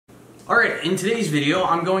Alright, in today's video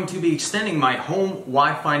I'm going to be extending my home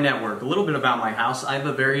Wi-Fi network. A little bit about my house. I have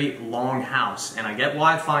a very long house and I get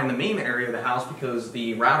Wi-Fi in the main area of the house because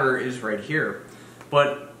the router is right here.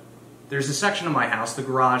 But there's a section of my house, the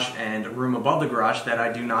garage and a room above the garage, that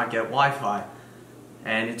I do not get Wi-Fi.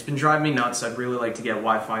 And it's been driving me nuts. I'd really like to get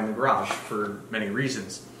Wi-Fi in the garage for many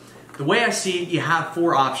reasons. The way I see it, you have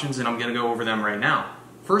four options and I'm going to go over them right now.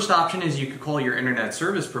 First option is you could call your internet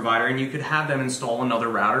service provider and you could have them install another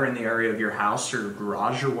router in the area of your house or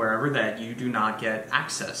garage or wherever that you do not get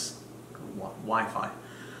access, Wi-Fi.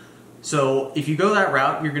 So if you go that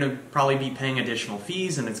route, you're going to probably be paying additional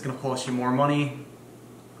fees and it's going to cost you more money.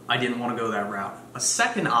 I didn't want to go that route. A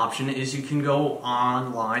second option is you can go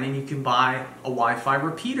online and you can buy a Wi-Fi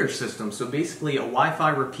repeater system. So basically a Wi-Fi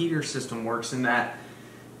repeater system works in that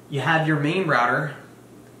you have your main router,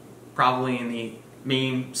 probably in the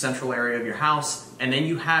main central area of your house, and then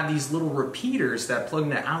you have these little repeaters that plug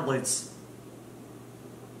into outlets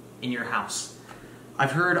in your house.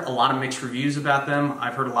 I've heard a lot of mixed reviews about them.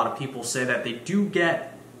 I've heard a lot of people say that they do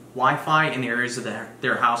get Wi-Fi in the areas of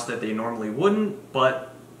their house that they normally wouldn't,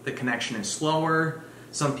 but the connection is slower.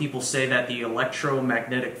 Some people say that the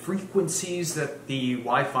electromagnetic frequencies that the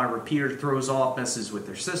Wi-Fi repeater throws off messes with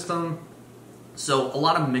their system. So a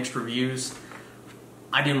lot of mixed reviews.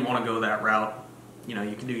 I didn't want to go that route. You know,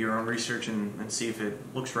 you can do your own research and see if it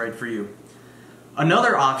looks right for you.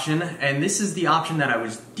 Another option, and this is the option that I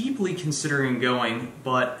was deeply considering going,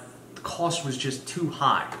 but the cost was just too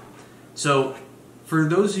high. So for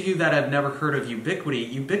those of you that have never heard of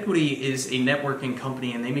Ubiquiti, Ubiquiti is a networking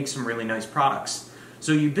company and they make some really nice products.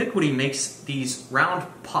 So Ubiquiti makes these round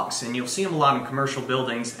pucks, and you'll see them a lot in commercial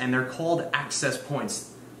buildings, and they're called access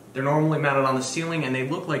points. They're normally mounted on the ceiling and they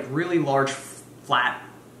look like really large, flat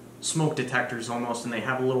smoke detectors almost, and they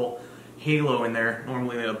have a little halo in there,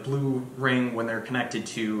 normally a blue ring when they're connected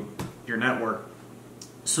to your network.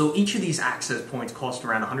 So each of these access points cost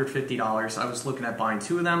around $150. I was looking at buying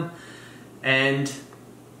two of them, and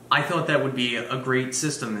I thought that would be a great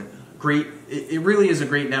system. It really is a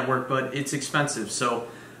great network, but it's expensive. So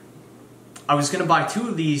I was going to buy two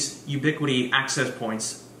of these Ubiquiti access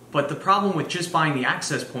points, but the problem with just buying the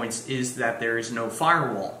access points is that there is no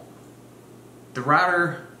firewall. The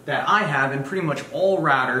router that I have, and pretty much all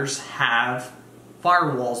routers have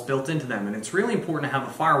firewalls built into them, and it's really important to have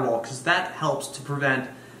a firewall because that helps to prevent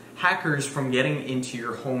hackers from getting into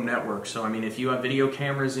your home network. So I mean, if you have video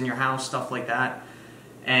cameras in your house, stuff like that,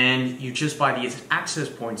 and you just buy these access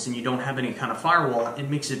points and you don't have any kind of firewall, it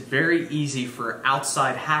makes it very easy for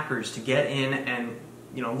outside hackers to get in and,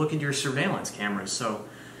 you know, look at your surveillance cameras. So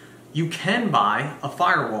you can buy a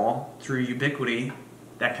firewall through Ubiquiti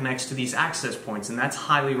that connects to these access points, and that's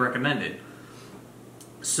highly recommended.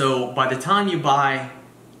 So by the time you buy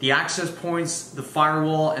the access points, the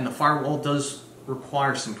firewall, and the firewall does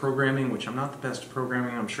require some programming, which I'm not the best at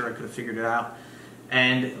programming, I'm sure I could have figured it out.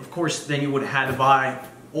 And of course then you would have had to buy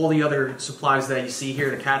all the other supplies that you see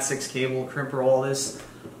here, the Cat6 cable, crimper, all this.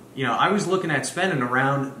 You know, I was looking at spending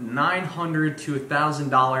around $900 to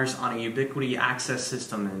 $1,000 on a Ubiquiti access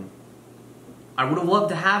system, and I would have loved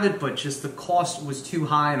to have it, but just the cost was too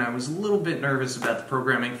high and I was a little bit nervous about the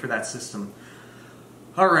programming for that system.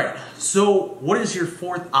 Alright, so what is your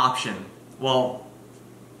fourth option? Well,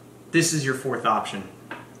 this is your fourth option.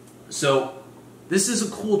 So this is a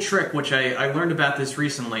cool trick, which I learned about this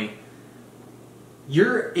recently.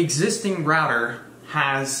 Your existing router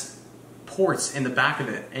has ports in the back of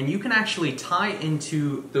it, and you can actually tie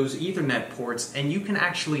into those Ethernet ports and you can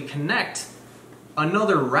actually connect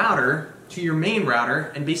another router to your main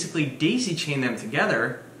router and basically daisy chain them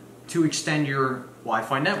together to extend your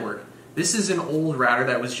Wi-Fi network. This is an old router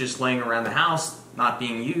that was just laying around the house, not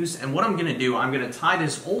being used, and what I'm going to do, I'm going to tie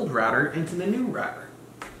this old router into the new router.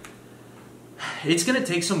 It's going to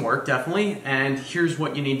take some work, definitely, and here's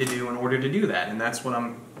what you need to do in order to do that, and that's what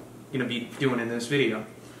I'm going to be doing in this video.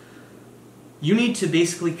 You need to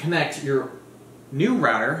basically connect your new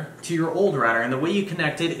router to your old router, and the way you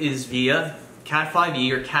connect it is via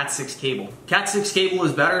Cat5e or Cat6 cable. Cat6 cable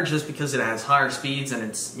is better just because it has higher speeds and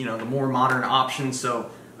it's, you know, the more modern option.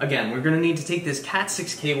 So again, we're going to need to take this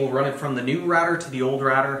Cat6 cable, run it from the new router to the old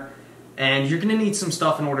router, and you're going to need some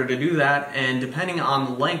stuff in order to do that, and depending on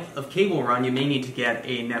the length of cable run, you may need to get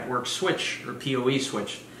a network switch or POE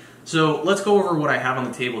switch. So let's go over what I have on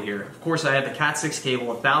the table here. Of course, I have the Cat6 cable,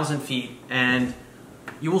 1,000 feet, and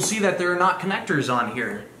you will see that there are not connectors on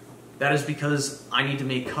here. That is because I need to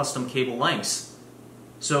make custom cable lengths.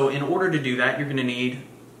 So in order to do that, you're going to need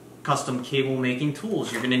custom cable making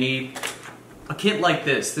tools. You're going to need a kit like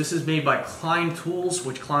this. This is made by Klein Tools,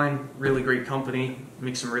 which Klein, really great company,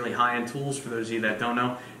 makes some really high-end tools for those of you that don't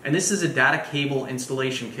know. And this is a data cable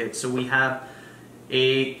installation kit. So we have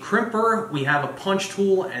a crimper, we have a punch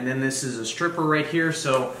tool, and then this is a stripper right here.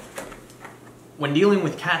 So when dealing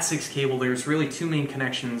with Cat6 cable, there's really two main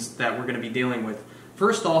connections that we're going to be dealing with.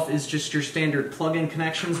 First off is just your standard plug-in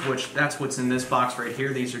connections, which that's what's in this box right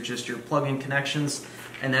here. These are just your plug-in connections,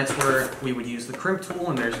 and that's where we would use the crimp tool,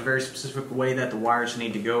 and there's a very specific way that the wires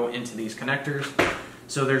need to go into these connectors.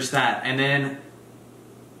 So there's that. And then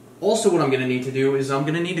also what I'm going to need to do is I'm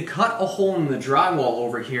going to need to cut a hole in the drywall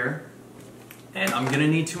over here, and I'm going to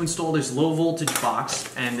need to install this low voltage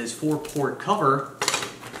box and this 4-port cover.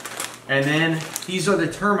 And then these are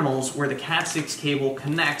the terminals where the Cat6 cable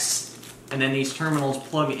connects, and then these terminals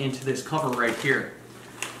plug into this cover right here.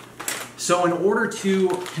 So in order to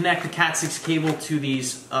connect the Cat6 cable to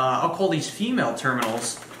these, I'll call these female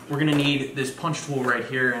terminals, we're going to need this punch tool right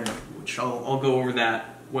here, and which I'll go over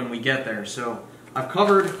that when we get there. So I've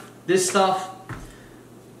covered this stuff.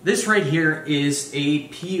 This right here is a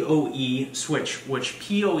POE switch, which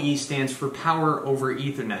POE stands for Power over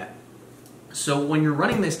Ethernet. So when you're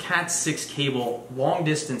running this Cat6 cable long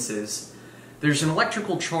distances, there's an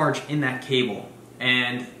electrical charge in that cable,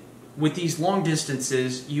 and with these long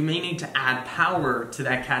distances, you may need to add power to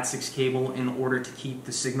that Cat6 cable in order to keep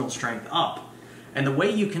the signal strength up. And the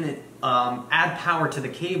way you can add power to the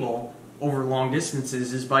cable over long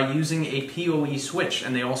distances is by using a POE switch,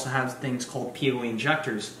 and they also have things called POE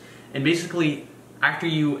injectors. And basically, after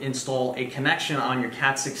you install a connection on your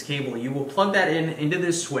Cat6 cable, you will plug that into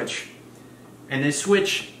this switch, and this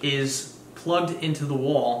switch is plugged into the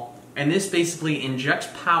wall, and this basically injects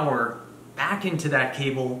power back into that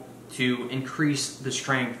cable to increase the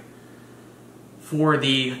strength for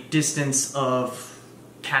the distance of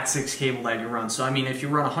Cat6 cable that you run. So I mean, if you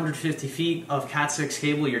run 150 feet of Cat6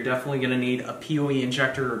 cable, you're definitely going to need a POE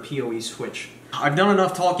injector or POE switch. I've done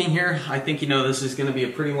enough talking here. I think you know this is going to be a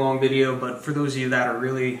pretty long video, but for those of you that are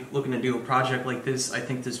really looking to do a project like this, I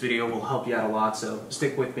think this video will help you out a lot, so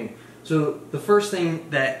stick with me. So the first thing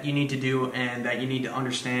that you need to do and that you need to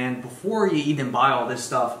understand before you even buy all this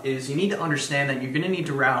stuff is you need to understand that you're going to need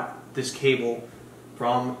to route this cable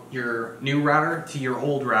from your new router to your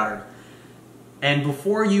old router. And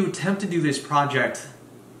before you attempt to do this project,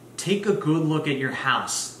 take a good look at your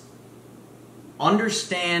house.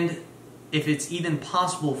 Understand if it's even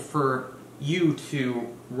possible for you to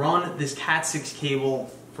run this Cat6 cable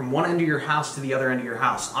from one end of your house to the other end of your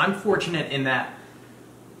house. I'm fortunate in that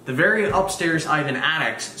the very upstairs I have an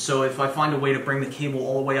attic, so if I find a way to bring the cable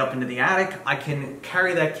all the way up into the attic, I can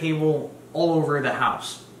carry that cable all over the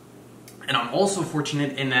house. And I'm also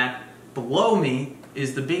fortunate in that below me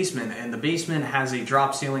is the basement, and the basement has a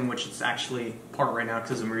drop ceiling, which is actually part right now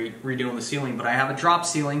because I'm redoing the ceiling, but I have a drop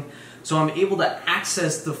ceiling, so I'm able to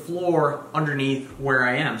access the floor underneath where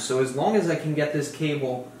I am. So as long as I can get this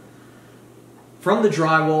cable from the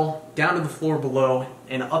drywall down to the floor below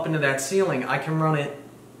and up into that ceiling, I can run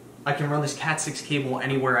this Cat6 cable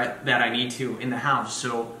anywhere that I need to in the house.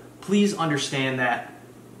 So please understand that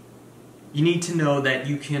you need to know that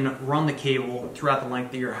you can run the cable throughout the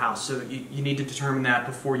length of your house. So you need to determine that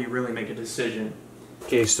before you really make a decision.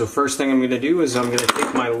 Okay, so first thing I'm going to do is I'm going to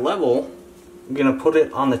take my level, I'm going to put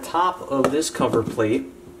it on the top of this cover plate,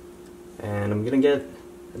 and I'm going to get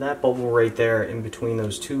that bubble right there in between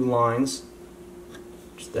those two lines.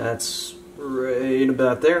 That's right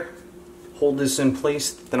about there. Hold this in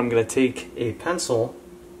place, then I'm going to take a pencil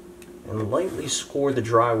and lightly score the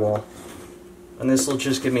drywall. And this will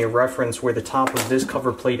just give me a reference where the top of this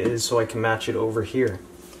cover plate is so I can match it over here.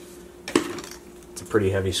 It's a pretty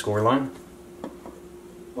heavy score line,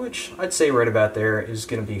 which I'd say right about there is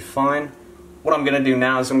going to be fine. What I'm going to do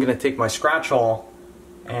now is I'm going to take my scratch awl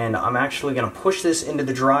and I'm actually going to push this into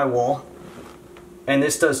the drywall. And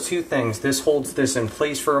this does two things. This holds this in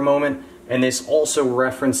place for a moment, and this also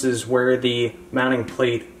references where the mounting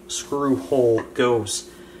plate screw hole goes.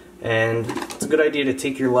 And it's a good idea to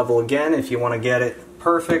take your level again if you want to get it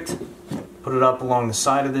perfect. Put it up along the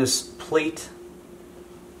side of this plate.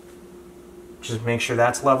 Just make sure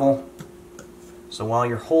that's level. So while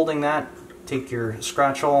you're holding that, take your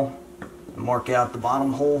scratch awl and mark out the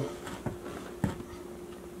bottom hole.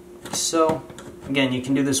 So again, you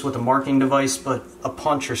can do this with a marking device, but a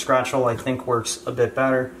punch or scratch awl I think works a bit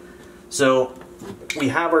better. So we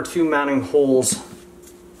have our two mounting holes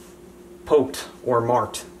poked or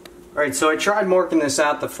marked. Alright, so I tried marking this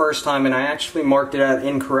out the first time and I actually marked it out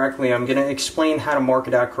incorrectly. I'm going to explain how to mark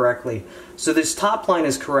it out correctly. So this top line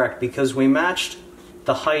is correct because we matched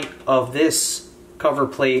the height of this cover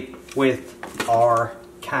plate with our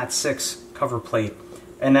Cat6 cover plate,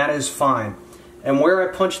 and that is fine. And where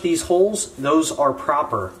I punch these holes, those are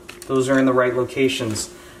proper. Those are in the right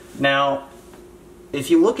locations. Now, if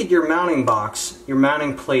you look at your mounting box, your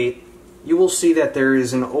mounting plate, you will see that there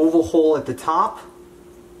is an oval hole at the top,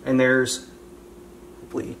 and there's,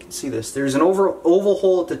 hopefully you can see this, there's an oval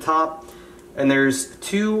hole at the top, and there's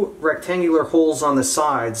two rectangular holes on the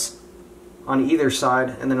sides, on either side,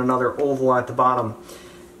 and then another oval at the bottom.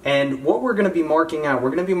 And what we're going to be marking out, we're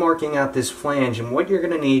going to be marking out this flange, and what you're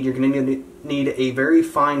going to need a very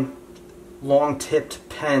fine, long-tipped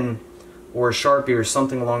pen or a Sharpie or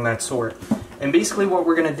something along that sort. And basically what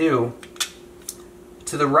we're going to do,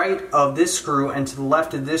 to the right of this screw and to the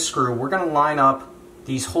left of this screw, we're going to line up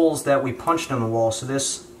these holes that we punched in the wall. So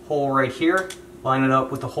this hole right here, line it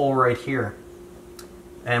up with the hole right here.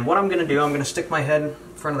 And what I'm going to do, I'm going to stick my head in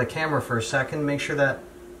front of the camera for a second, make sure that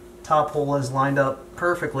top hole is lined up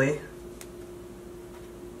perfectly.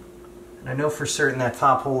 And I know for certain that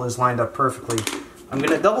top hole is lined up perfectly. I'm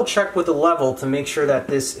going to double check with the level to make sure that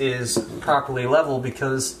this is properly level,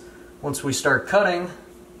 because once we start cutting,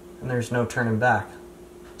 and there's no turning back.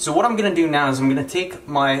 So what I'm going to do now is I'm going to take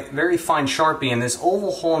my very fine Sharpie, and this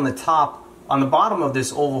oval hole in the top, on the bottom of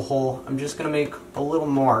this oval hole, I'm just going to make a little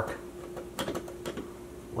mark,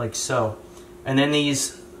 like so. And then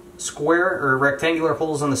these square or rectangular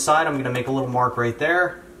holes on the side, I'm going to make a little mark right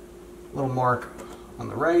there, a little mark on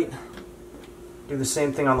the right. Do the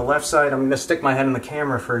same thing on the left side. I'm going to stick my head in the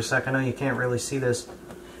camera for a second. I know you can't really see this.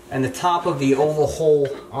 And the top of the oval hole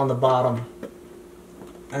on the bottom.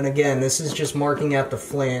 And again, this is just marking out the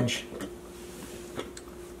flange.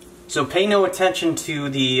 So pay no attention to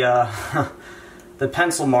the the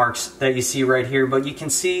pencil marks that you see right here, but you can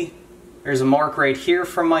see there's a mark right here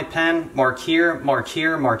from my pen, mark here, mark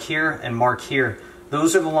here, mark here, and mark here.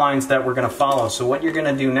 Those are the lines that we're going to follow. So what you're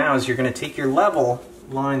going to do now is you're going to take your level,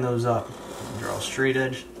 line those up. Draw a straight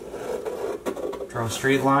edge. Draw a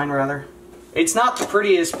straight line, rather. It's not the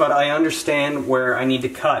prettiest, but I understand where I need to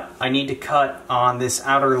cut. I need to cut on this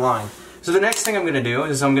outer line. So the next thing I'm going to do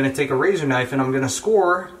is I'm going to take a razor knife and I'm going to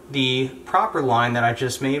score the proper line that I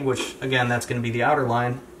just made, which again, that's going to be the outer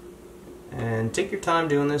line. And take your time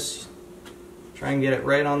doing this. Try and get it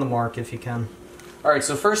right on the mark if you can. Alright,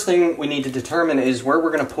 so first thing we need to determine is where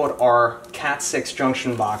we're going to put our Cat 6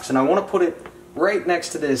 junction box. And I want to put it right next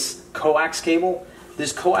to this coax cable.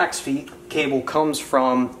 This coax cable comes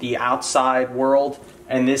from the outside world,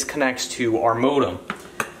 and this connects to our modem.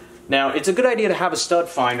 Now, it's a good idea to have a stud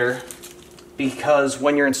finder, because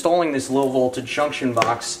when you're installing this low voltage junction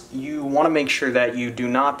box, you want to make sure that you do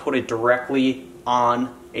not put it directly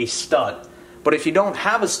on a stud. But if you don't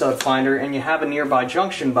have a stud finder and you have a nearby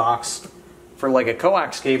junction box for like a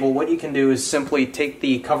coax cable, what you can do is simply take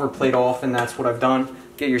the cover plate off, and that's what I've done.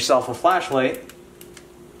 Get yourself a flashlight.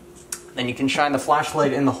 Then you can shine the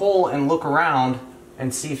flashlight in the hole and look around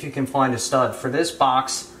and see if you can find a stud. For this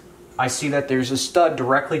box, I see that there's a stud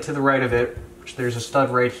directly to the right of it, which there's a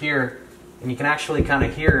stud right here, and you can actually kind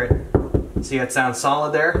of hear it. See, it sounds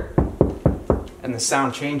solid there, and the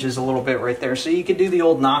sound changes a little bit right there. So you could do the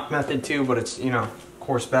old knock method too, but it's, you know, of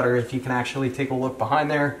course better if you can actually take a look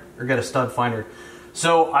behind there or get a stud finder.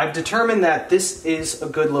 So I've determined that this is a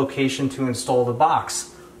good location to install the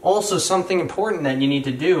box. Also, something important that you need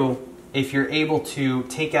to do if you're able to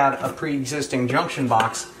take out a pre-existing junction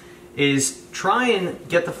box is try and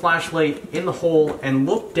get the flashlight in the hole and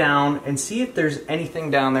look down and see if there's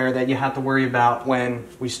anything down there that you have to worry about when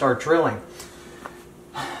we start drilling.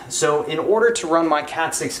 So in order to run my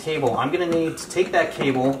Cat 6 cable, I'm going to need to take that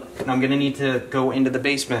cable and I'm going to need to go into the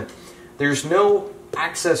basement. There's no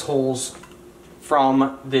access holes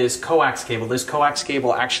from this coax cable. This coax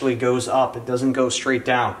cable actually goes up. It doesn't go straight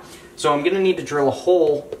down. So I'm going to need to drill a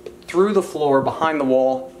hole through the floor behind the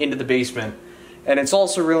wall into the basement. And it's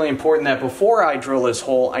also really important that before I drill this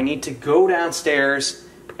hole, I need to go downstairs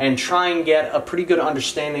and try and get a pretty good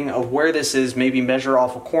understanding of where this is, maybe measure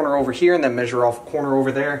off a corner over here and then measure off a corner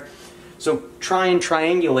over there. So try and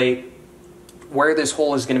triangulate where this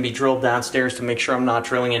hole is going to be drilled downstairs to make sure I'm not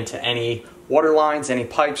drilling into any water lines, any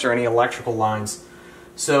pipes, or any electrical lines.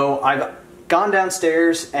 So I've gone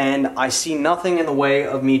downstairs and I see nothing in the way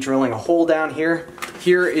of me drilling a hole down here.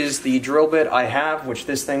 Here is the drill bit I have, which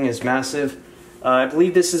this thing is massive. I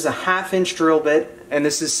believe this is a 1/2 inch drill bit, and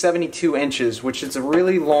this is 72 inches, which is a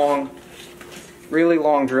really long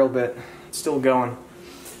drill bit. It's still going.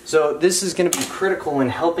 So this is going to be critical in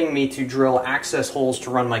helping me to drill access holes to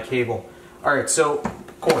run my cable. Alright, so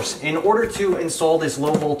of course, in order to install this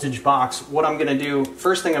low voltage box, what I'm going to do,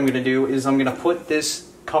 first thing I'm going to do is I'm going to put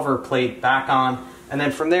this cover plate back on, and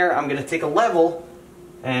then from there I'm going to take a level,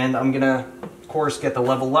 and I'm going to, of course, get the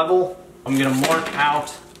level, I'm going to mark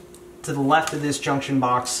out to the left of this junction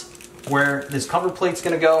box where this cover plate's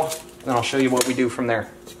going to go, and I'll show you what we do from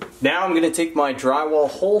there. Now I'm going to take my drywall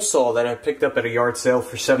hole saw that I picked up at a yard sale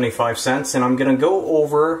for 75 cents, and I'm going to go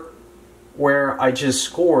over where I just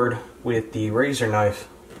scored with the razor knife.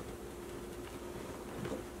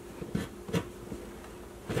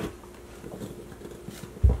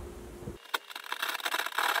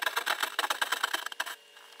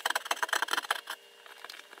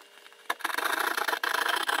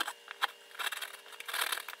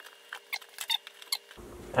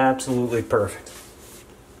 Absolutely perfect.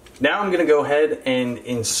 Now I'm going to go ahead and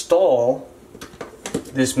install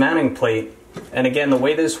this mounting plate. And again, the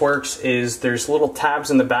way this works is there's little tabs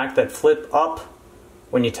in the back that flip up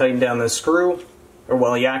when you tighten down the screw, or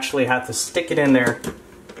well, you actually have to stick it in there,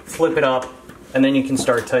 flip it up, and then you can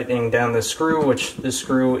start tightening down the screw, which this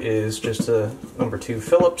screw is just a number 2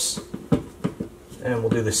 Phillips. And we'll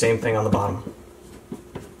do the same thing on the bottom.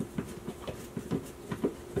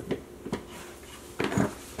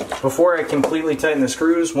 Before I completely tighten the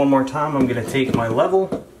screws, one more time, I'm going to take my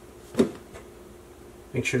level,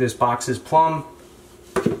 make sure this box is plumb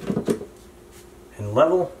and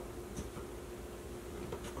level.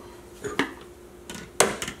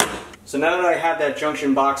 So now that I have that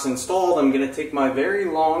junction box installed, I'm going to take my very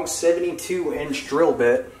long 72-inch drill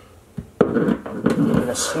bit. I'm going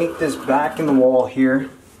to sneak this back in the wall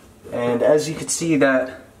here, and as you can see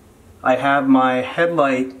that I have my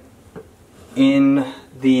headlight in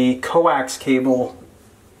the coax cable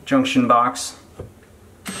junction box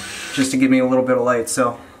just to give me a little bit of light.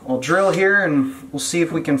 So I'll drill here and we'll see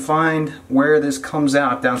if we can find where this comes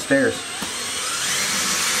out downstairs.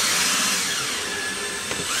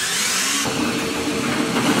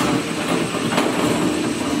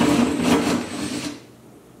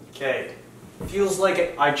 Okay, feels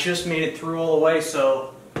like I just made it through all the way,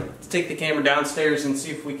 so let's take the camera downstairs and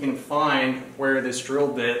see if we can find where this drill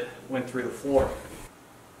bit went through the floor.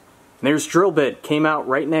 There's drill bit, came out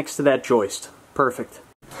right next to that joist. Perfect.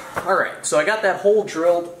 Alright, so I got that hole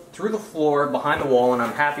drilled through the floor behind the wall, and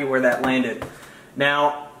I'm happy where that landed.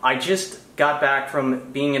 Now, I just got back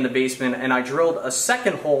from being in the basement and I drilled a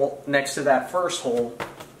second hole next to that first hole.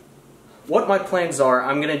 What my plans are,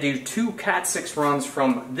 I'm going to do 2 Cat 6 runs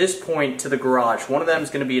from this point to the garage. One of them is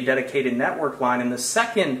going to be a dedicated network line, and the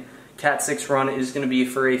second Cat 6 run is going to be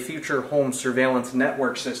for a future home surveillance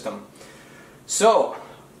network system. So,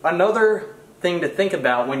 another thing to think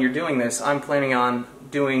about when you're doing this, I'm planning on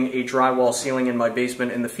doing a drywall ceiling in my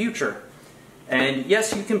basement in the future. And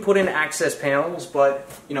yes, you can put in access panels, but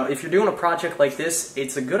you know, if you're doing a project like this,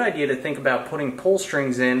 it's a good idea to think about putting pull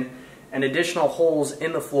strings in and additional holes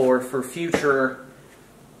in the floor for future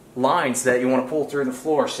lines that you want to pull through the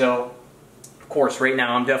floor. So, of course, right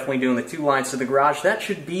now I'm definitely doing the 2 lines to the garage. That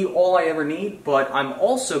should be all I ever need, but I'm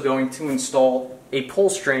also going to install a pull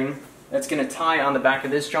string that's going to tie on the back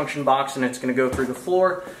of this junction box, and it's going to go through the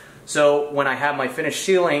floor. So when I have my finished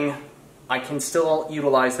ceiling, I can still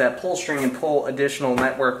utilize that pull string and pull additional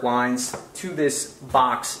network lines to this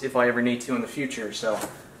box if I ever need to in the future. So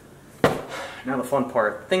now the fun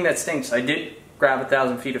part. The thing that stinks, I did grab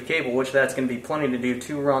 1,000 feet of cable, which that's going to be plenty to do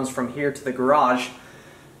 2 runs from here to the garage.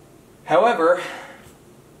 However,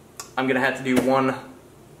 I'm going to have to do 1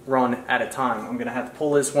 run at a time. I'm going to have to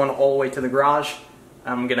pull this one all the way to the garage.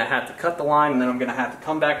 I'm going to have to cut the line, and then I'm going to have to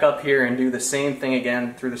come back up here and do the same thing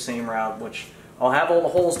again through the same route, which I'll have all the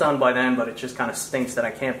holes done by then, but it just kind of stinks that I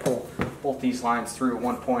can't pull both these lines through at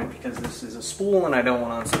one point because this is a spool and I don't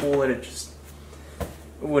want to unspool it.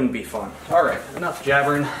 It wouldn't be fun. Alright, enough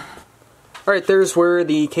jabbering. Alright, there's where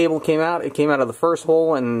the cable came out. It came out of the first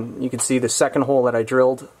hole, and you can see the second hole that I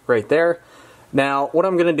drilled right there. Now, what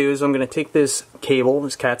I'm going to do is I'm going to take this cable,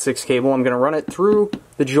 this Cat 6 cable, I'm going to run it through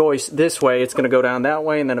the joist this way. It's going to go down that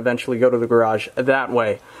way and then eventually go to the garage that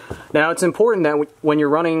way. Now, it's important that when you're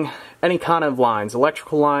running any kind of lines,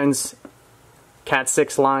 electrical lines, Cat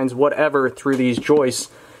 6 lines, whatever, through these joists,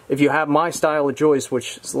 if you have my style of joist,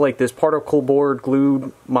 which is like this particle board,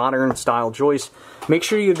 glued, modern style joist, make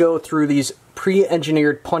sure you go through these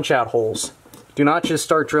pre-engineered punch-out holes. Do not just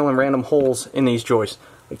start drilling random holes in these joists.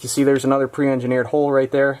 Like you see, there's another pre-engineered hole right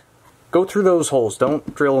there. Go through those holes.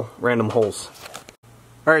 Don't drill random holes.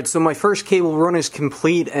 Alright, so my first cable run is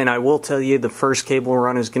complete, and I will tell you the first cable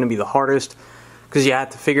run is going to be the hardest because you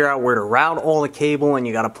have to figure out where to route all the cable, and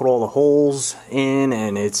you got to put all the holes in,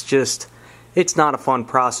 and it's not a fun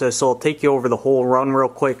process. So I'll take you over the whole run real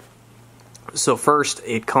quick. So first,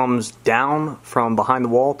 it comes down from behind the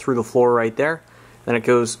wall through the floor right there. Then it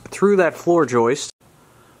goes through that floor joist.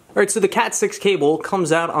 Alright, so the Cat 6 cable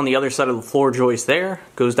comes out on the other side of the floor joist there,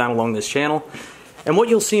 goes down along this channel, And what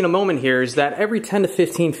you'll see in a moment here is that every 10 to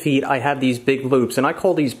 15 feet I have these big loops, and I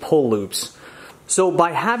call these pull loops. So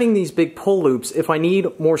by having these big pull loops, if I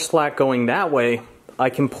need more slack going that way, I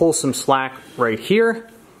can pull some slack right here.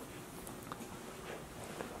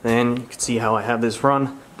 Then you can see how I have this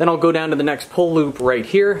run. Then I'll go down to the next pull loop right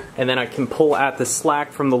here, and then I can pull at the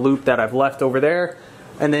slack from the loop that I've left over there,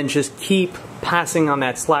 and then just keep passing on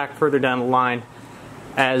that slack further down the line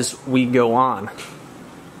as we go on.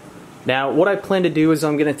 Now, what I plan to do is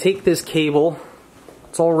I'm going to take this cable,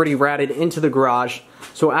 it's already routed into the garage,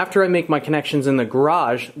 so after I make my connections in the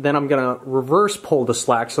garage, then I'm going to reverse pull the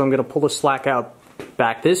slack, so I'm going to pull the slack out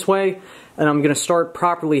back this way, and I'm going to start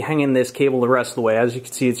properly hanging this cable the rest of the way. As you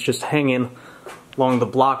can see, it's just hanging along the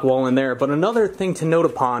block wall in there. But another thing to note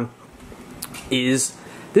upon is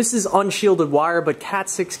this is unshielded wire, but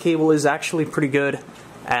Cat6 cable is actually pretty good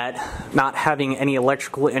at not having any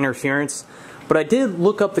electrical interference. But I did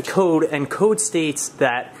look up the code, and code states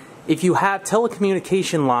that if you have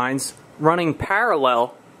telecommunication lines running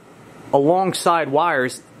parallel alongside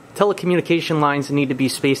wires, telecommunication lines need to be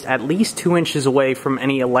spaced at least 2 inches away from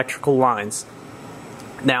any electrical lines.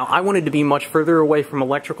 Now, I wanted to be much further away from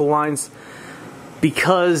electrical lines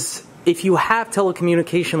because if you have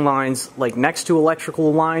telecommunication lines like next to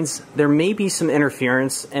electrical lines, there may be some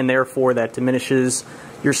interference, and therefore that diminishes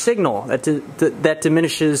your signal, that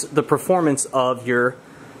diminishes the performance of your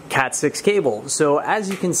Cat6 cable. So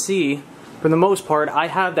as you can see, for the most part, I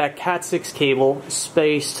have that Cat6 cable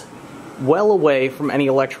spaced well away from any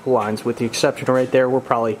electrical lines, with the exception right there. We're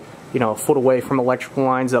probably, a foot away from electrical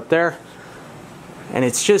lines up there. And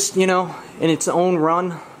it's just, in its own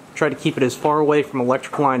run, try to keep it as far away from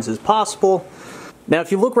electrical lines as possible. Now,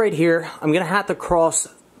 if you look right here, I'm going to have to cross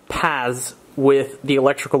paths with the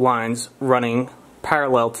electrical lines running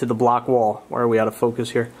parallel to the block wall. Why are we out of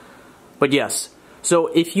focus here? But yes, so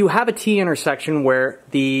if you have a T intersection where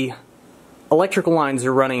the electrical lines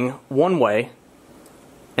are running one way,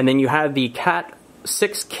 and then you have the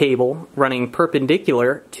Cat6 cable running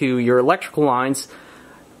perpendicular to your electrical lines,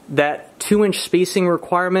 that 2-inch spacing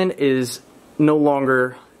requirement is no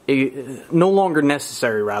longer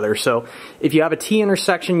necessary, rather. So if you have a T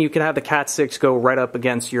intersection, you can have the Cat6 go right up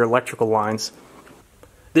against your electrical lines.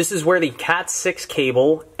 This is where the Cat6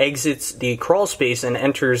 cable exits the crawl space and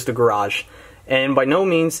enters the garage. And by no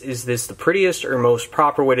means is this the prettiest or most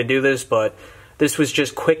proper way to do this, but this was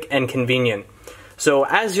just quick and convenient. So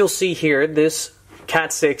as you'll see here, this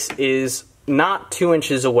Cat6 is not 2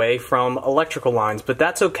 inches away from electrical lines, but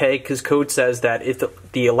that's okay because code says that if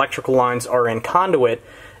the electrical lines are in conduit,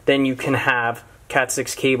 then you can have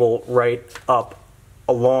Cat6 cable right up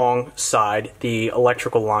alongside the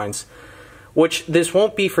electrical lines, which this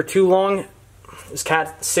won't be for too long. This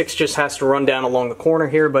Cat6 just has to run down along the corner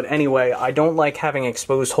here, but anyway, I don't like having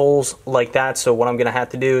exposed holes like that, so what I'm going to have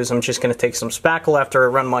to do is I'm just going to take some spackle after I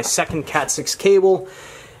run my second Cat6 cable,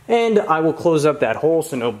 and I will close up that hole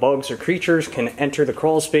so no bugs or creatures can enter the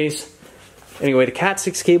crawl space. Anyway, the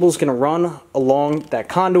Cat6 cable is going to run along that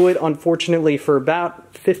conduit, unfortunately, for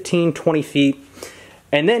about 15-20 feet.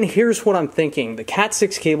 And then here's what I'm thinking. The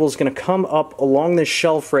Cat6 cable is going to come up along this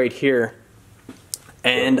shelf right here,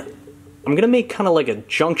 and I'm going to make kind of like a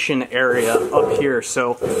junction area up here.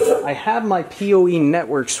 So I have my POE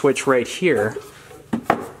network switch right here,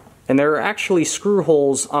 and there are actually screw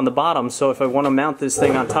holes on the bottom, so if I want to mount this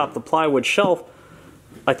thing on top of the plywood shelf,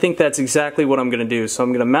 I think that's exactly what I'm going to do. So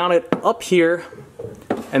I'm going to mount it up here,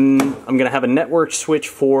 and I'm going to have a network switch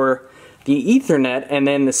for the Ethernet, and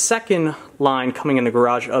then the second line coming in the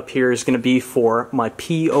garage up here is going to be for my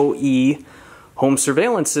POE home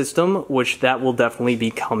surveillance system, which that will definitely be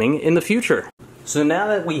coming in the future. So now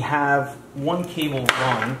that we have one cable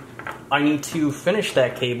run, I need to finish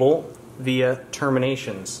that cable via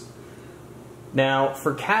terminations. Now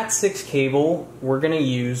for Cat6 cable, we're going to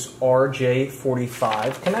use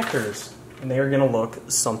RJ45 connectors, and they are going to look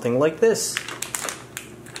something like this.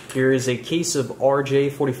 Here is a case of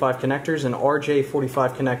RJ45 connectors, and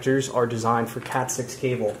RJ45 connectors are designed for Cat6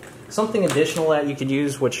 cable. Something additional that you could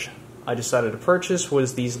use, which I decided to purchase,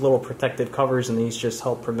 was these little protective covers, and these just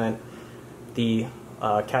help prevent the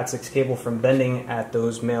Cat6 cable from bending at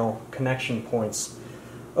those male connection points.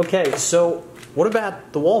 Okay, so what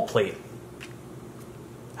about the wall plate?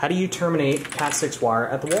 How do you terminate Cat6 wire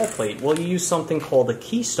at the wall plate? Well, you use something called a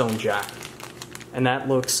keystone jack, and that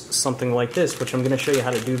looks something like this, which I'm going to show you how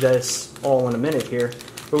to do this all in a minute here.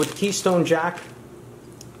 But with the keystone jack,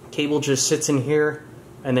 cable just sits in here,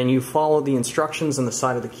 and then you follow the instructions on the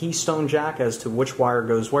side of the keystone jack as to which wire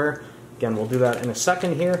goes where. Again, we'll do that in a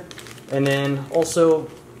second here. And then also,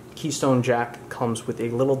 keystone jack comes with a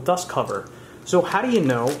little dust cover. So how do you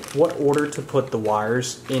know what order to put the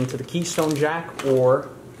wires into the keystone jack or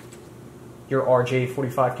your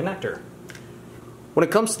RJ45 connector? When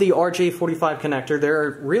it comes to the RJ45 connector, there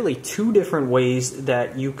are really two different ways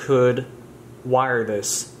that you could wire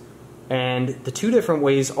this. And the two different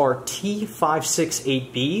ways are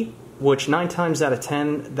T568B, which 9 times out of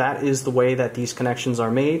 10, that is the way that these connections are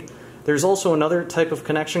made. There's also another type of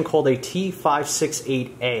connection called a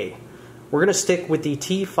T568A. We're going to stick with the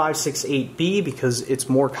T568B because it's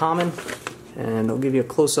more common. And I'll give you a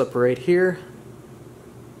close-up right here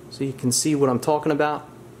so you can see what I'm talking about.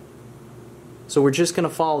 So we're just going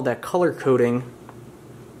to follow that color coding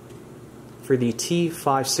for the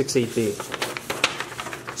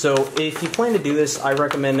T568B. So if you plan to do this, I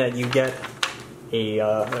recommend that you get a,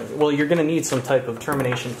 well, you're going to need some type of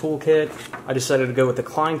termination toolkit. I decided to go with the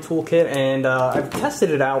Klein toolkit, and I've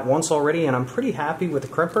tested it out once already, and I'm pretty happy with the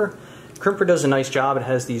crimper. Crimper does a nice job. It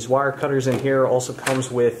has these wire cutters in here. Also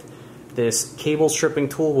comes with this cable stripping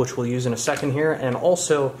tool, which we'll use in a second here, and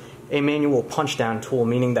also a manual punch down tool,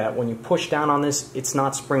 meaning that when you push down on this, it's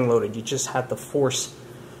not spring loaded. You just have to force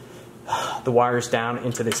the wires down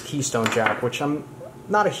into this keystone jack, which I'm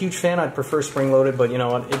not a huge fan. I'd prefer spring loaded, but you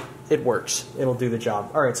know what, it works. It'll do the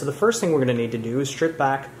job. Alright, so the first thing we're going to need to do is strip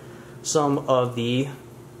back some of the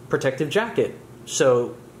protective jacket.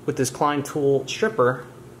 So with this Klein tool stripper,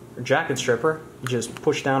 or jacket stripper, you just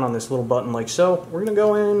push down on this little button like so. We're going to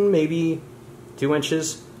go in maybe 2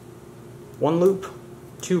 inches, 1 loop,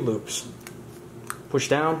 2 loops. Push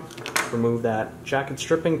down, remove that jacket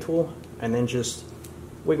stripping tool, and then just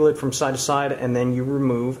wiggle it from side to side, and then you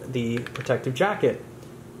remove the protective jacket.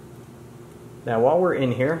 Now while we're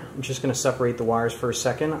in here, I'm just going to separate the wires for a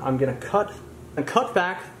second. I'm going to cut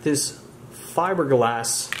back this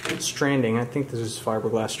fiberglass stranding. I think this is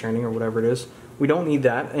fiberglass stranding or whatever it is. We don't need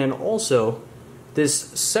that. And also this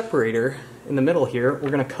separator in the middle here, we're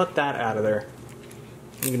going to cut that out of there.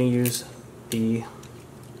 I'm going to use the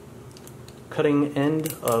cutting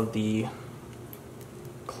end of the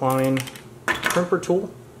Klein crimper tool.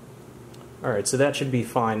 Alright, so that should be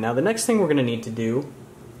fine. Now the next thing we're going to need to do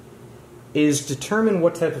is determine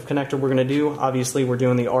what type of connector we're going to do. Obviously we're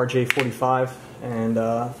doing the RJ45,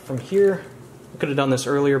 and from here, I could have done this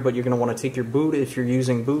earlier, but you're going to want to take your boot. If you're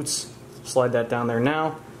using boots, slide that down there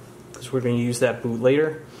now, because we're going to use that boot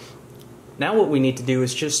later. Now what we need to do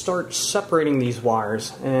is just start separating these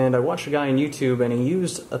wires. And I watched a guy on YouTube, and he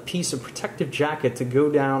used a piece of protective jacket to go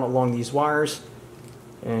down along these wires,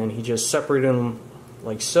 and he just separated them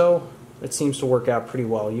like so. It seems to work out pretty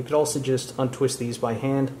well. You could also just untwist these by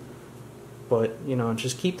hand, but you know,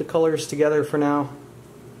 just keep the colors together for now,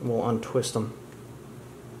 and we'll untwist them.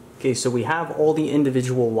 Okay, so we have all the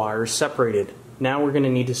individual wires separated. Now we're going to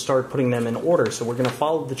need to start putting them in order. So we're going to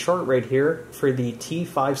follow the chart right here for the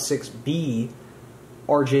T56B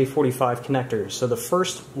RJ45 connector. So the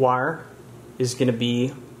first wire is going to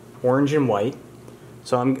be orange and white.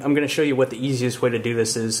 So I'm going to show you what the easiest way to do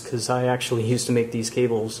this is, because I actually used to make these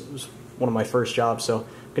cables. It was one of my first jobs. So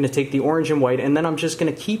I'm going to take the orange and white, and then I'm just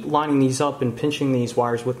going to keep lining these up and pinching these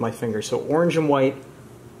wires with my finger. So orange and white,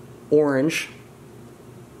 orange.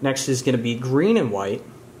 Next is going to be green and white.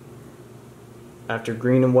 After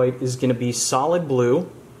green and white is going to be solid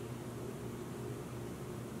blue.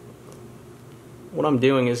 What I'm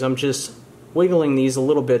doing is I'm just wiggling these a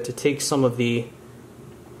little bit to take some of the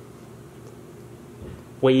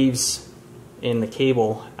waves in the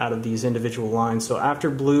cable out of these individual lines. So after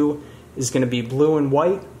blue is going to be blue and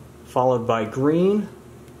white, followed by green,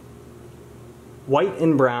 white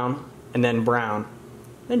and brown, and then brown.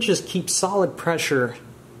 Then just keep solid pressure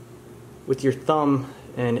with your thumb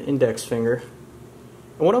and index finger.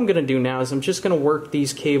 And what I'm going to do now is I'm just going to work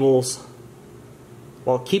these cables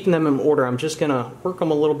while keeping them in order. I'm just going to work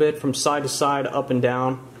them a little bit from side to side, up and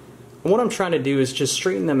down. And what I'm trying to do is just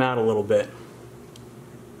straighten them out a little bit.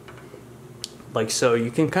 Like so.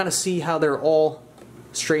 You can kind of see how they're all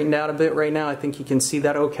straightened out a bit right now. I think you can see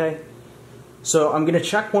that okay. So I'm going to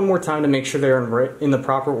check one more time to make sure they're in the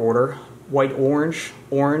proper order. White, orange,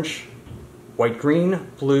 orange, white,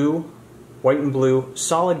 green, blue, white and blue,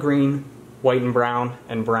 solid green, white and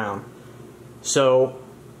brown. So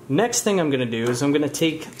next thing I'm going to do is I'm going to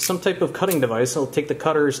take some type of cutting device. I'll take the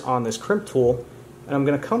cutters on this crimp tool, and I'm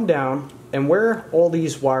going to come down, and where all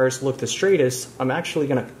these wires look the straightest, I'm actually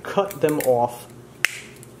going to cut them off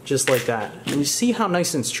just like that. And you see how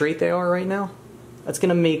nice and straight they are right now? That's going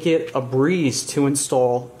to make it a breeze to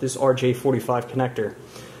install this RJ45 connector.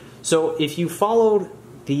 So if you followed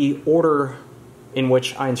the order in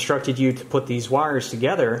which I instructed you to put these wires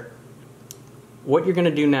together, what you're going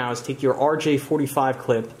to do now is take your RJ45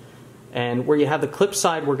 clip, And where you have the clip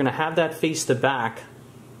side, we're going to have that face the back.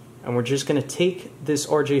 And we're just going to take this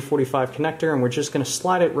RJ45 connector and we're just going to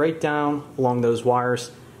slide it right down along those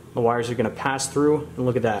wires. The wires are going to pass through, and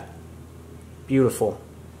look at that. Beautiful.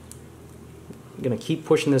 I'm going to keep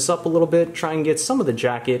pushing this up a little bit, try and get some of the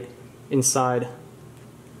jacket inside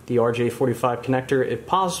the RJ45 connector if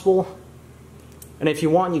possible. And if you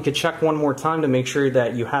want, you could check one more time to make sure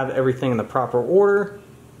that you have everything in the proper order.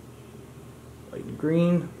 White and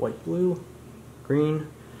green, white, blue, green.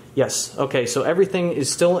 Yes, okay, so everything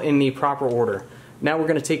is still in the proper order. Now we're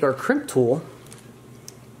going to take our crimp tool,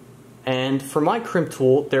 and for my crimp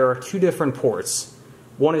tool, there are two different ports.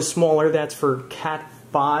 One is smaller, that's for Cat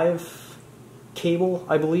 5 cable,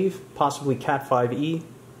 I believe, possibly Cat 5e. I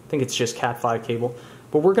think it's just Cat 5 cable.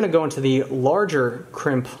 But we're going to go into the larger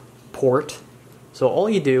crimp port. So all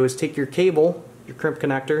you do is take your cable, your crimp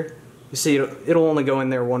connector. You see it'll only go in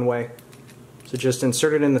there one way. So just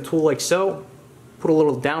insert it in the tool like so. Put a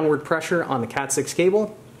little downward pressure on the Cat 6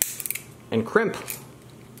 cable and crimp.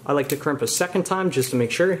 I like to crimp a second time just to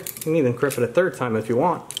make sure. You can even crimp it a third time if you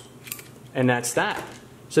want. And that's that.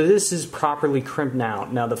 So this is properly crimped now.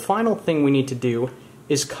 Now the final thing we need to do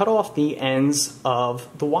is cut off the ends of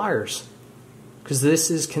the wires, because this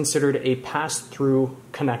is considered a pass-through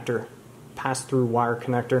connector, pass-through wire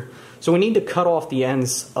connector. So we need to cut off the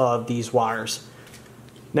ends of these wires.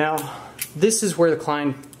 Now this is where the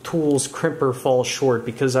Klein Tools crimper falls short,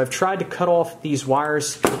 because I've tried to cut off these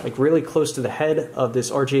wires like really close to the head of this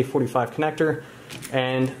RJ45 connector,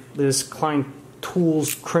 and this Klein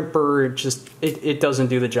Tools crimper just it doesn't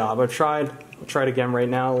do the job. I'll try it again right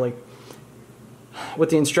now. Like what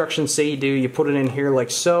the instructions say you do, you put it in here like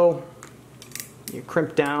so, you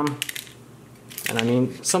crimp down, and I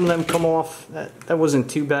mean some of them come off. That wasn't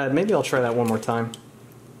too bad. Maybe I'll try that one more time.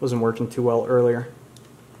 Wasn't working too well earlier.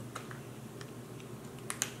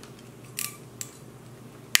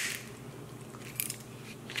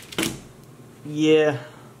 Yeah,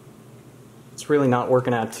 it's really not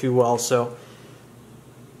working out too well, so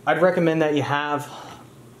I'd recommend that you have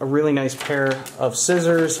a really nice pair of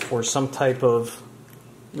scissors or some type of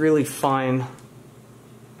really fine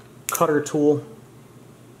cutter tool,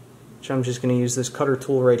 which I'm just going to use this cutter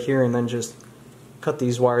tool right here and then just cut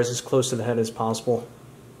these wires as close to the head as possible.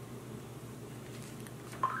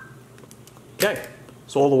 Okay,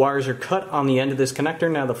 so all the wires are cut on the end of this connector.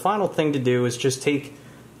 Now the final thing to do is just take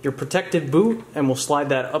your protective boot and we'll slide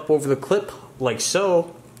that up over the clip like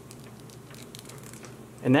so.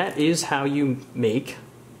 And that is how you make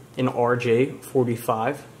an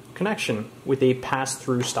RJ45 connection with a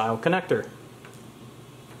pass-through style connector.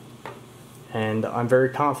 And I'm very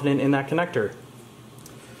confident in that connector.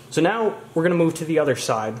 So now we're going to move to the other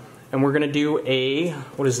side and we're going to do a,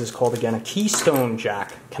 what is this called again? A keystone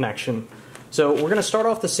jack connection. So we're going to start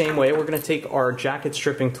off the same way. We're going to take our jacket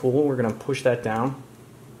stripping tool, we're going to push that down.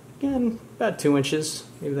 Again, about 2 inches.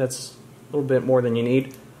 Maybe that's a little bit more than you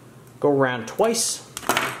need. Go around twice.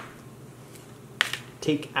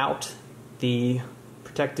 Take out the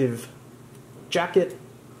protective jacket.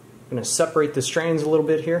 I'm going to separate the strands a little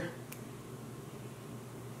bit here.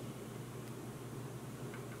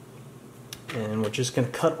 And we're just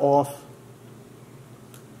going to cut off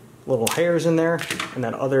little hairs in there and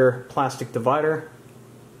that other plastic divider.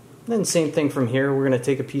 And then same thing from here. We're going to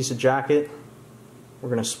take a piece of jacket. We're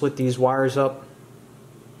going to split these wires up.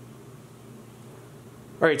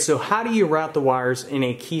 Alright, so how do you route the wires in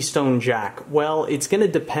a keystone jack? Well, it's going to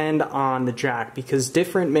depend on the jack because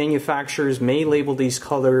different manufacturers may label these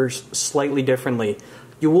colors slightly differently.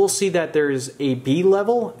 You will see that there's a B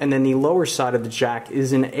level and then the lower side of the jack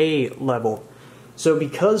is an A level. So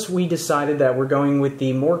because we decided that we're going with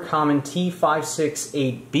the more common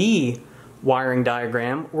T568B wiring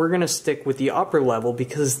diagram, we're going to stick with the upper level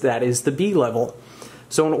because that is the B level.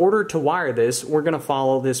 So in order to wire this, we're going to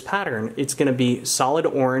follow this pattern. It's going to be solid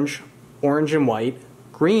orange, orange and white,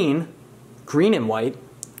 green, green and white.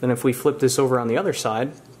 Then if we flip this over on the other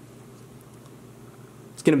side,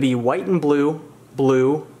 it's going to be white and blue,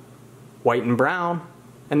 blue, white and brown,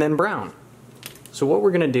 and then brown. So what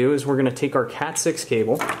we're going to do is we're going to take our Cat 6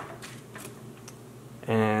 cable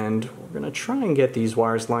and we're going to try and get these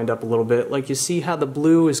wires lined up a little bit. Like you see how the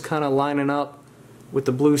blue is kind of lining up with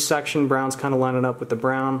the blue section, brown's kind of lining up with the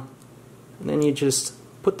brown. And then you just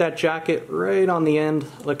put that jacket right on the end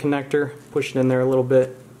of the connector, push it in there a little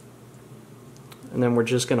bit. And then we're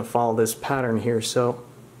just going to follow this pattern here. So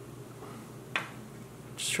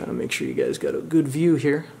just trying to make sure you guys got a good view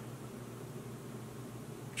here,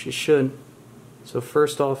 which you should. So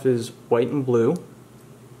first off is white and blue,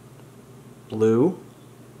 blue,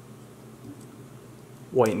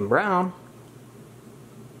 white and brown,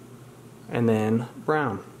 and then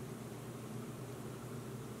brown.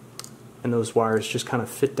 And those wires just kind of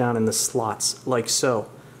fit down in the slots like so.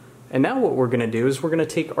 And now what we're going to do is we're going to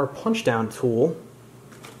take our punch down tool,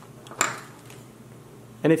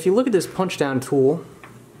 and if you look at this punch down tool,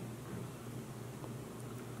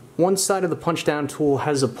 one side of the punch down tool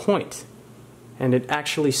has a point, and it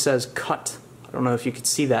actually says cut. I don't know if you could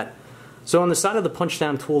see that. So on the side of the punch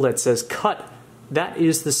down tool that says cut, that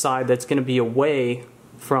is the side that's going to be away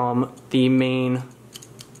from the main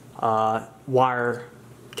wire,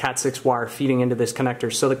 Cat6 wire feeding into this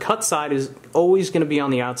connector. So the cut side is always going to be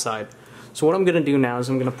on the outside. So what I'm going to do now is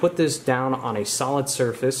I'm going to put this down on a solid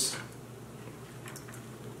surface.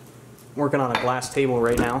 Working on a glass table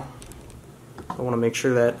right now. I want to make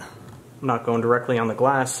sure that I'm not going directly on the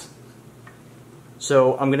glass.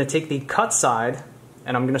 So I'm going to take the cut side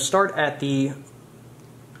and I'm going to start at the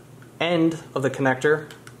end of the connector.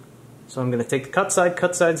 So I'm going to take the cut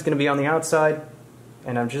side is going to be on the outside,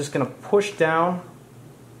 and I'm just going to push down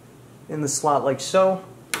in the slot like so,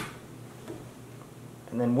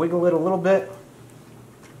 and then wiggle it a little bit,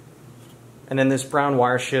 and then this brown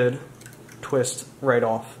wire should twist right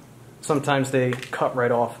off. Sometimes they cut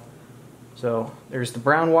right off. So there's the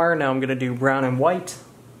brown wire. Now I'm going to do brown and white.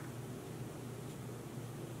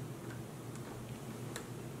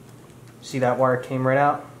 See, that wire came right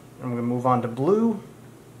out. I'm going to move on to blue.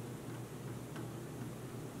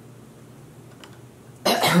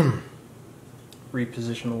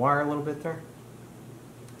 Reposition the wire a little bit there.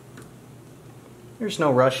 There's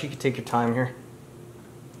no rush, you can take your time here.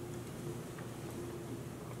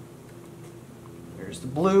 There's the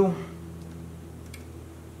blue.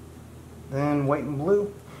 Then white and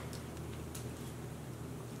blue.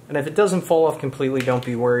 And if it doesn't fall off completely, don't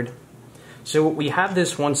be worried. So we have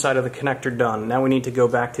this one side of the connector done. Now we need to go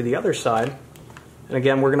back to the other side. And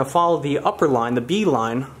again, we're going to follow the upper line, the B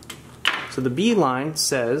line. So the B line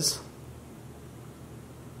says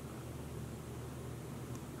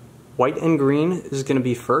white and green is going to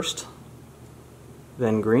be first,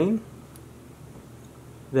 then green,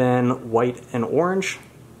 then white and orange,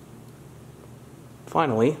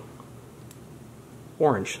 finally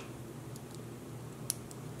orange.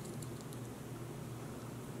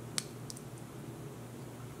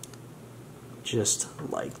 Just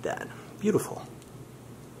like that. Beautiful.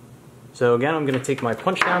 So again, I'm going to take my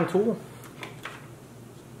punch down tool.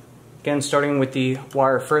 Again, starting with the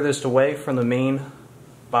wire furthest away from the main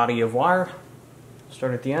body of wire.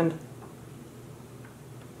 Start at the end.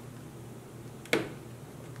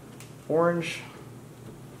 Orange.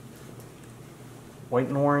 White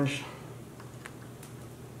and orange.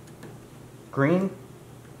 Green.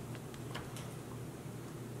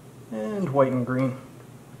 And white and green.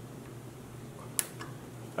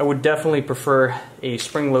 I would definitely prefer a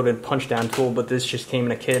spring-loaded punch-down tool, but this just came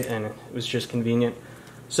in a kit and it was just convenient.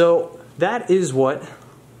 So that is what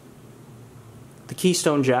the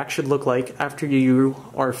keystone jack should look like after you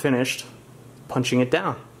are finished punching it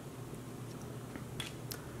down.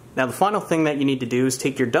 Now the final thing that you need to do is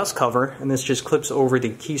take your dust cover, and this just clips over the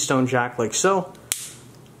keystone jack like so.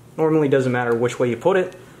 Normally doesn't matter which way you put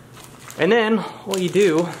it. And then all you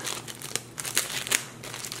do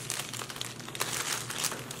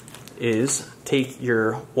is take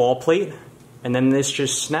your wall plate, and then this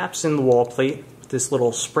just snaps in the wall plate with this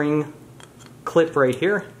little spring clip right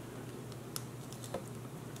here.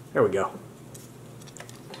 There we go.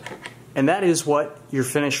 And that is what your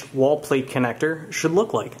finished wall plate connector should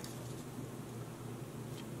look like.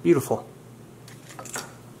 Beautiful.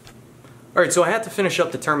 Alright, so I had to finish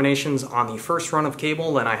up the terminations on the first run of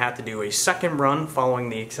cable, then I had to do a second run following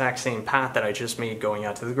the exact same path that I just made going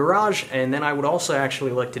out to the garage, and then I would also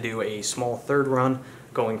actually like to do a small third run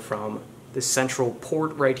going from the central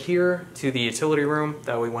port right here to the utility room.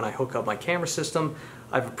 That way when I hook up my camera system,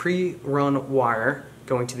 I have a pre-run wire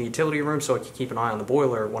going to the utility room so I can keep an eye on the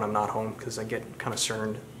boiler when I'm not home, because I get kind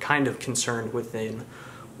of concerned with an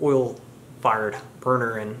oil-fired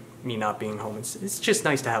burner and me not being home. It's just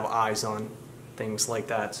nice to have eyes on things like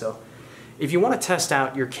that. So if you want to test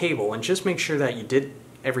out your cable and just make sure that you did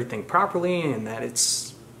everything properly and that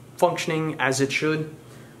it's functioning as it should,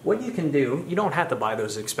 what you can do, you don't have to buy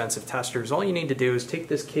those expensive testers. All you need to do is take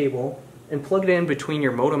this cable and plug it in between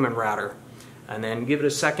your modem and router, and then give it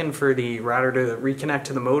a second for the router to reconnect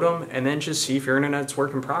to the modem, and then just see if your internet's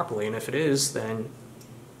working properly. And if it is, then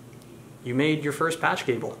you made your first patch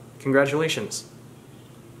cable. Congratulations.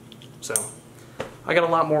 So I got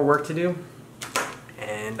a lot more work to do,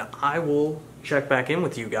 and I will check back in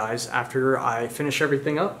with you guys after I finish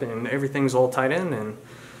everything up and everything's all tied in, and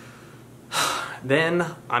then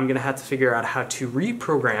I'm gonna have to figure out how to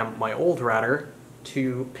reprogram my old router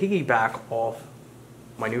to piggyback off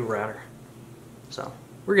my new router. So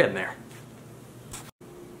we're getting there.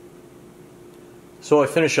 So I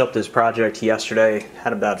finished up this project yesterday,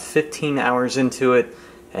 had about 15 hours into it,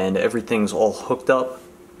 and everything's all hooked up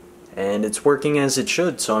and it's working as it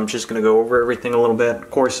should. So I'm just going to go over everything a little bit. Of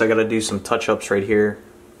course I got to do some touch-ups right here.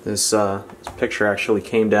 This picture actually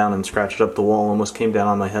came down and scratched up the wall, almost came down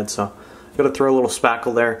on my head, so I've got to throw a little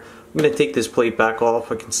spackle there. I'm going to take this plate back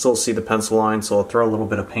off. I can still see the pencil line, so I'll throw a little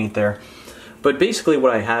bit of paint there. But basically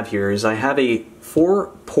what I have here is I have a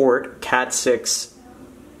 4-port Cat6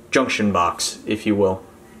 junction box, if you will.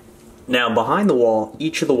 Now behind the wall,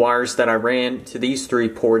 each of the wires that I ran to these 3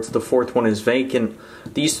 ports, the 4th one is vacant.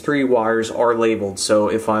 These 3 wires are labeled, so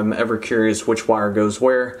if I'm ever curious which wire goes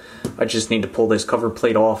where, I just need to pull this cover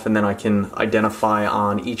plate off and then I can identify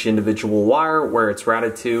on each individual wire where it's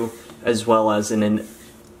routed to, as well as an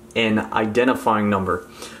identifying number.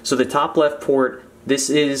 So the top left port, this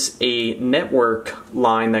is a network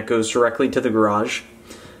line that goes directly to the garage.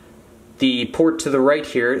 The port to the right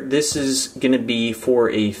here, this is going to be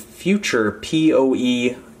for a future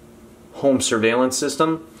POE home surveillance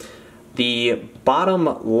system. The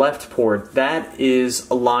bottom left port, that is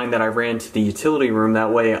a line that I ran to the utility room.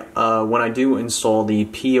 That way, when I do install the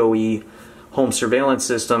POE home surveillance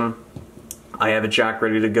system, I have a jack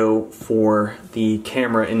ready to go for the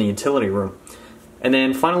camera in the utility room. And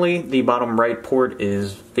then finally, the bottom right port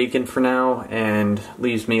is vacant for now and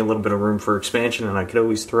leaves me a little bit of room for expansion, and I could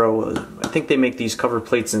always throw, I think they make these cover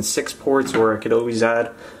plates in 6 ports, or I could always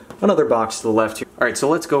add another box to the left here. Alright, so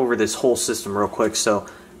let's go over this whole system real quick. So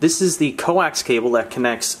this is the coax cable that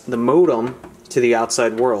connects the modem to the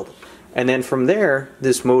outside world. And then from there,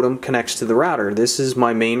 this modem connects to the router. This is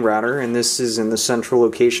my main router, and this is in the central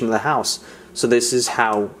location of the house. So this is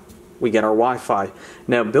how we get our Wi-Fi.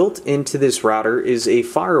 Now built into this router is a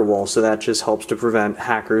firewall, so that just helps to prevent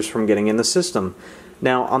hackers from getting in the system.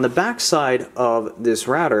 Now on the back side of this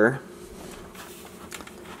router,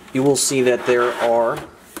 you will see that there are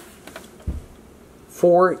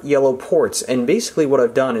 4 yellow ports, and basically what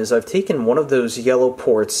I've done is I've taken one of those yellow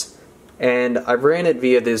ports and I ran it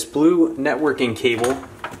via this blue networking cable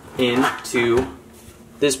into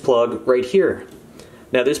this plug right here.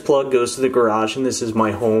 Now this plug goes to the garage, and this is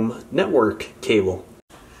my home network cable.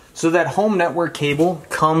 So that home network cable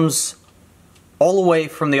comes all the way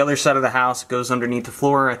from the other side of the house, goes underneath the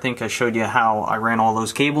floor. I think I showed you how I ran all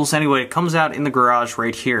those cables. Anyway, it comes out in the garage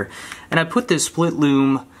right here. And I put this split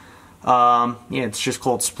loom, yeah, it's just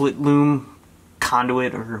called split loom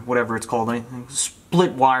conduit or whatever it's called.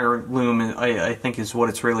 Split wire loom, I think is what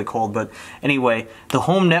it's really called. But anyway, the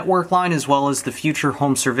home network line as well as the future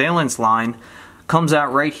home surveillance line comes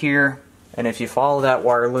out right here, and if you follow that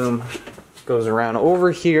wire loom, it goes around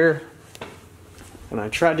over here. And I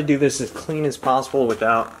tried to do this as clean as possible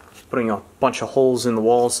without putting a bunch of holes in the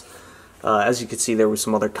walls. As you can see, there was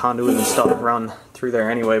some other conduit and stuff run through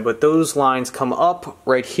there anyway, but those lines come up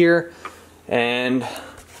right here and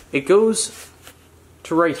it goes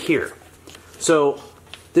to right here. So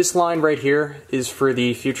this line right here is for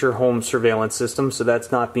the future home surveillance system, so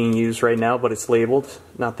that's not being used right now, but it's labeled.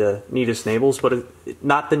 Not the neatest labels, but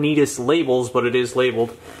it is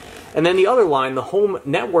labeled. And then the other line, the home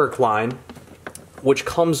network line, which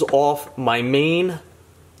comes off my main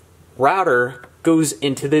router, goes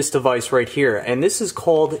into this device right here. And this is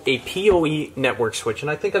called a POE network switch. And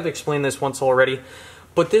I think I've explained this once already,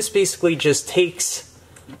 but this basically just takes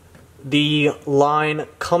the line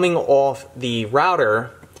coming off the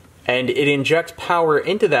router and it injects power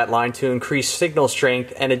into that line to increase signal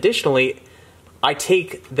strength, and additionally I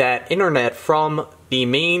take that internet from the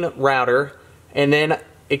main router and then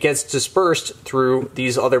it gets dispersed through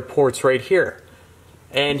these other ports right here.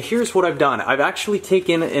 And here's what I've done. I've actually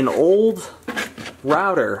taken an old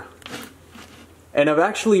router and I've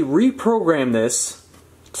actually reprogrammed this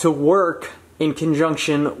to work in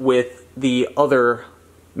conjunction with the other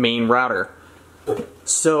main router.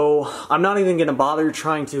 So I'm not even going to bother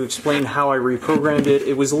trying to explain how I reprogrammed it.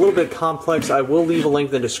 It was a little bit complex. I will leave a link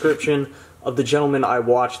in the description of the gentleman I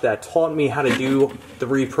watched that taught me how to do the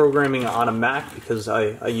reprogramming on a Mac, because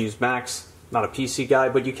I use Macs, not a PC guy,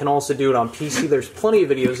 but you can also do it on PC. There's plenty of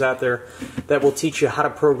videos out there that will teach you how to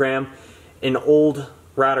program an old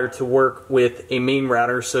router to work with a main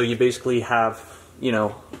router, so you basically have, you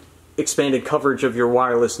know, expanded coverage of your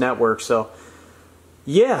wireless network. So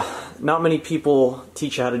yeah, not many people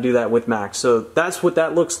teach you how to do that with Mac. So that's what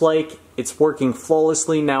that looks like. It's working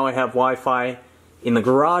flawlessly. Now I have Wi-Fi in the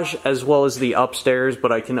garage as well as the upstairs,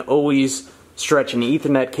 but I can always stretch an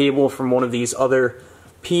Ethernet cable from one of these other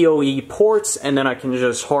POE ports, and then I can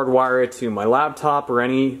just hardwire it to my laptop or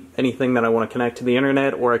anything that I want to connect to the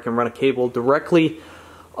internet, or I can run a cable directly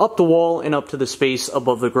up the wall and up to the space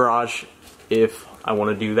above the garage if I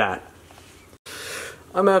want to do that.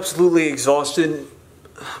 I'm absolutely exhausted.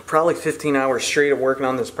 Probably 15 hours straight of working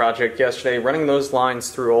on this project yesterday, running those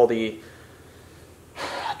lines through all the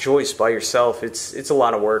joists by yourself. It's a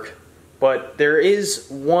lot of work. But there is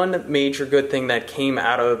one major good thing that came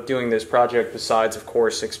out of doing this project, besides, of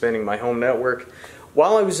course, expanding my home network.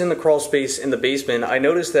 While I was in the crawl space in the basement, I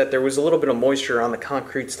noticed that there was a little bit of moisture on the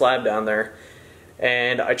concrete slab down there.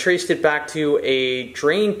 And I traced it back to a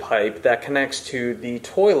drain pipe that connects to the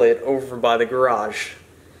toilet over by the garage.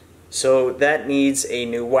 So that needs a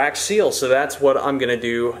new wax seal, so that's what I'm going to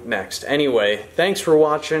do next. Anyway, thanks for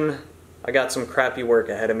watching. I got some crappy work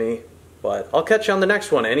ahead of me. But I'll catch you on the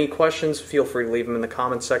next one. Any questions, feel free to leave them in the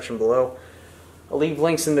comments section below. I'll leave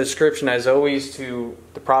links in the description, as always, to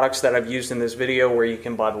the products that I've used in this video, where you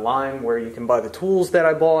can buy the line, where you can buy the tools that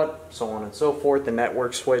I bought, so on and so forth, the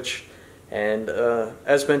network switch. And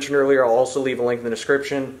as mentioned earlier, I'll also leave a link in the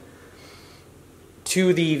description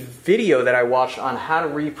to the video that I watched on how to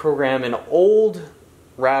reprogram an old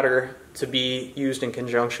router to be used in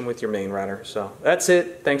conjunction with your main router. So that's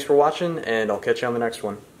it. Thanks for watching, and I'll catch you on the next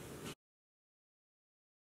one.